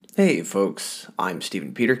Hey folks, I'm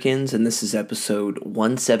Stephen Peterkins, and this is episode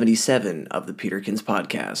 177 of the Peterkins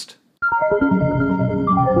Podcast.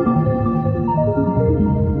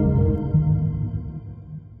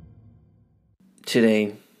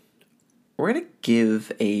 Today, we're going to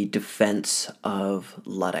give a defense of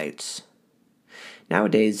Luddites.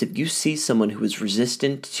 Nowadays, if you see someone who is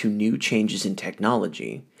resistant to new changes in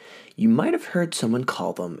technology, you might have heard someone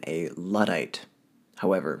call them a Luddite.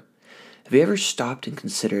 However, have you ever stopped and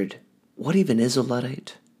considered what even is a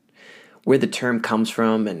Luddite? Where the term comes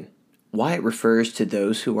from and why it refers to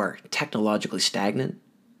those who are technologically stagnant?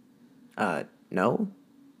 No?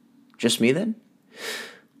 Just me then?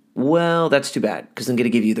 Well, that's too bad, because I'm going to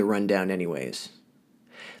give you the rundown anyways.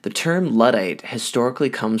 The term Luddite historically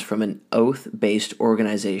comes from an oath-based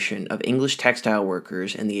organization of English textile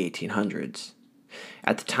workers in the 1800s.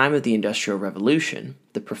 At the time of the Industrial Revolution,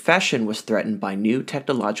 the profession was threatened by new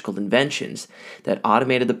technological inventions that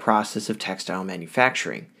automated the process of textile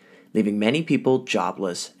manufacturing, leaving many people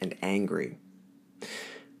jobless and angry.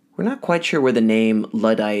 We're not quite sure where the name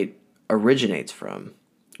Luddite originates from.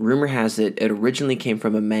 Rumor has it originally came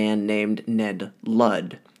from a man named Ned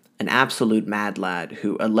Ludd, an absolute mad lad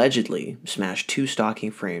who allegedly smashed 2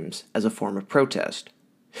 stocking frames as a form of protest.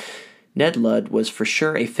 Ned Ludd was for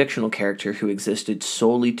sure a fictional character who existed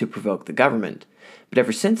solely to provoke the government, but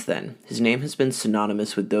ever since then, his name has been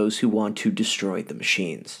synonymous with those who want to destroy the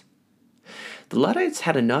machines. The Luddites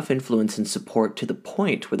had enough influence and support to the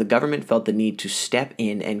point where the government felt the need to step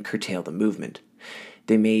in and curtail the movement.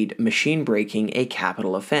 They made machine breaking a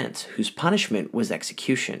capital offense, whose punishment was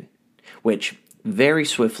execution, which very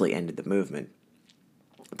swiftly ended the movement.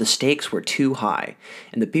 The stakes were too high,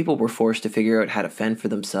 and the people were forced to figure out how to fend for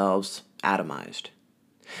themselves, atomized.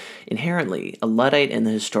 Inherently, a Luddite in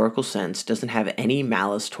the historical sense doesn't have any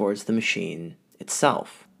malice towards the machine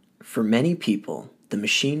itself. For many people, the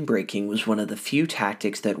machine breaking was one of the few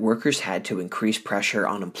tactics that workers had to increase pressure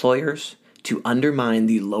on employers, to undermine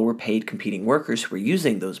the lower-paid competing workers who were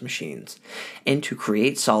using those machines, and to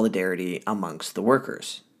create solidarity amongst the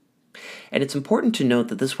workers. And it's important to note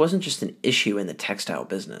that this wasn't just an issue in the textile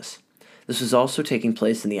business. This was also taking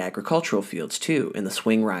place in the agricultural fields too, in the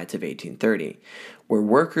swing riots of 1830, where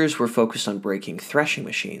workers were focused on breaking threshing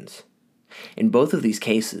machines. In both of these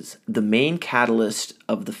cases, the main catalyst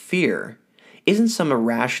of the fear isn't some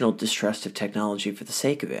irrational distrust of technology for the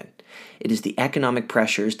sake of it. It is the economic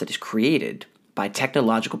pressures that is created by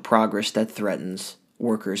technological progress that threatens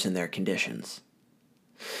workers and their conditions.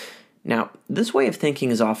 Now, this way of thinking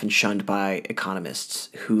is often shunned by economists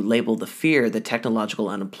who label the fear that technological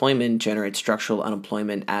unemployment generates structural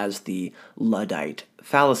unemployment as the Luddite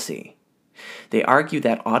fallacy. They argue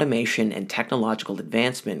that automation and technological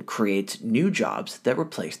advancement creates new jobs that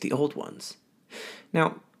replace the old ones.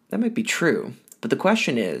 Now, that might be true, but the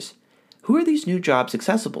question is, who are these new jobs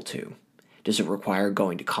accessible to? Does it require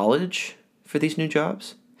going to college for these new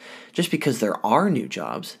jobs? Just because there are new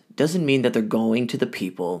jobs doesn't mean that they're going to the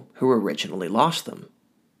people who originally lost them.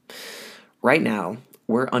 Right now,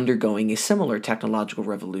 we're undergoing a similar technological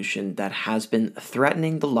revolution that has been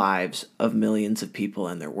threatening the lives of millions of people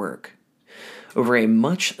and their work. Over a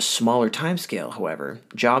much smaller timescale, however,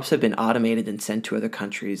 jobs have been automated and sent to other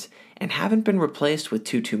countries and haven't been replaced with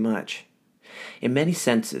too much. In many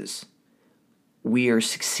senses, we are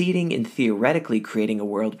succeeding in theoretically creating a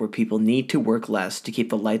world where people need to work less to keep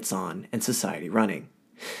the lights on and society running.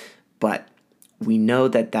 But we know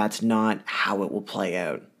that that's not how it will play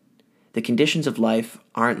out. The conditions of life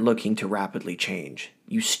aren't looking to rapidly change.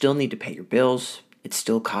 You still need to pay your bills. It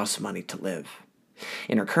still costs money to live.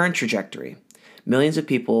 In our current trajectory, millions of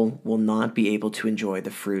people will not be able to enjoy the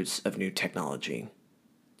fruits of new technology.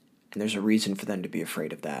 And there's a reason for them to be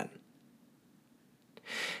afraid of that.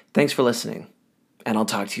 Thanks for listening, and I'll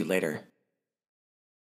talk to you later.